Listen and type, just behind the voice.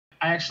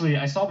I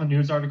saw the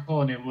news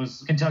article, and it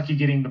was Kentucky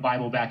getting the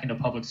Bible back into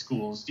public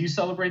schools. Do you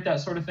celebrate that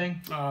sort of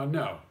thing?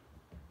 No.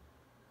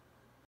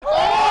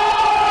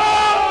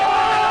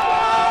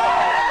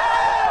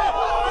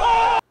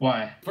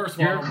 Why? First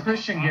of all, you're a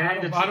Christian, Gary.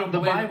 The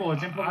Bible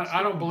is in public schools.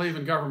 I don't believe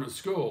in government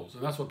schools,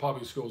 and that's what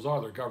public schools are.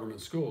 They're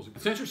government schools.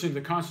 It's interesting,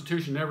 the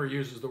Constitution never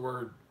uses the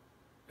word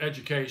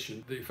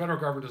education. The federal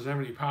government doesn't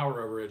have any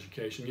power over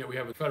education, yet we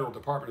have a federal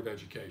Department of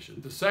Education.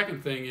 The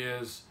second thing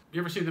is, you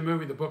ever seen the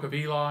movie The Book of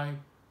Eli?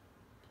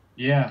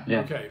 Yeah.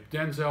 Okay,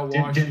 Denzel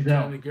Washington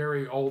and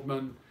Gary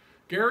Oldman.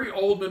 Gary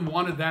Oldman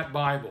wanted that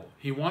Bible.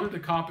 He wanted a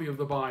copy of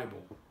the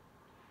Bible.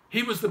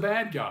 He was the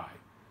bad guy.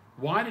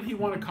 Why did he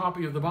want a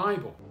copy of the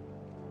Bible?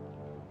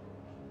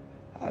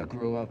 I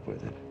grew up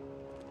with it.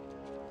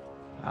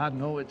 I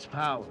know its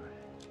power.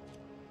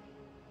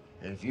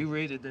 And if you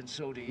read it, then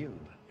so do you.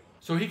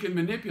 So he can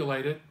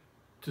manipulate it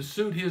to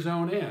suit his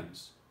own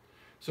ends.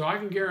 So I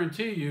can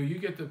guarantee you, you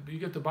get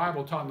the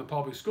Bible taught in the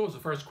public schools. The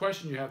first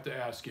question you have to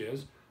ask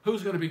is,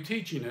 who's going to be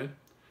teaching it?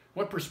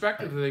 What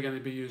perspective are they going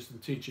to be used in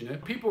teaching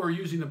it? People are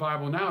using the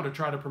Bible now to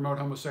try to promote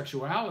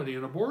homosexuality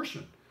and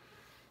abortion.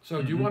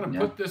 So do you want to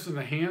put this in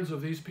the hands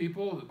of these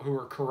people who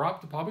are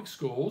corrupt? The public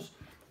schools,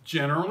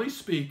 generally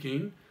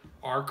speaking,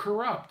 are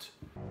corrupt.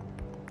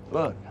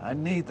 Look, I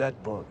need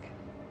that book.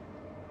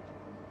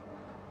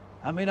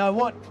 I mean, I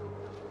want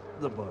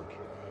the book.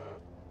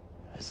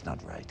 It's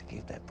not right to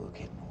keep that book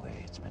hidden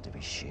away. It's meant to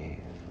be shared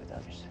with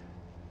others.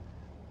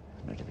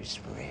 It's meant to be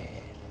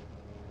spread.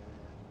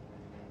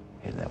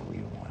 Is that what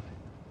you want?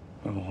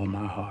 With all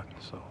my heart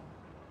and soul.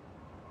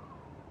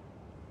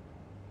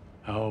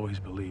 I always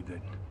believed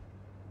that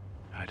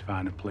I'd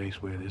find a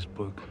place where this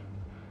book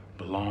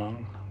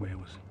belonged, where it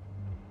was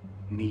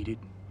needed.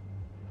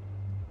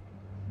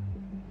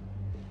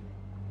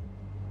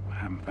 I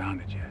haven't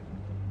found it yet.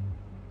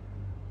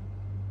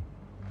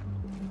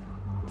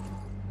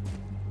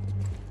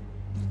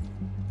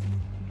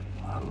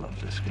 I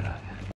love this guy.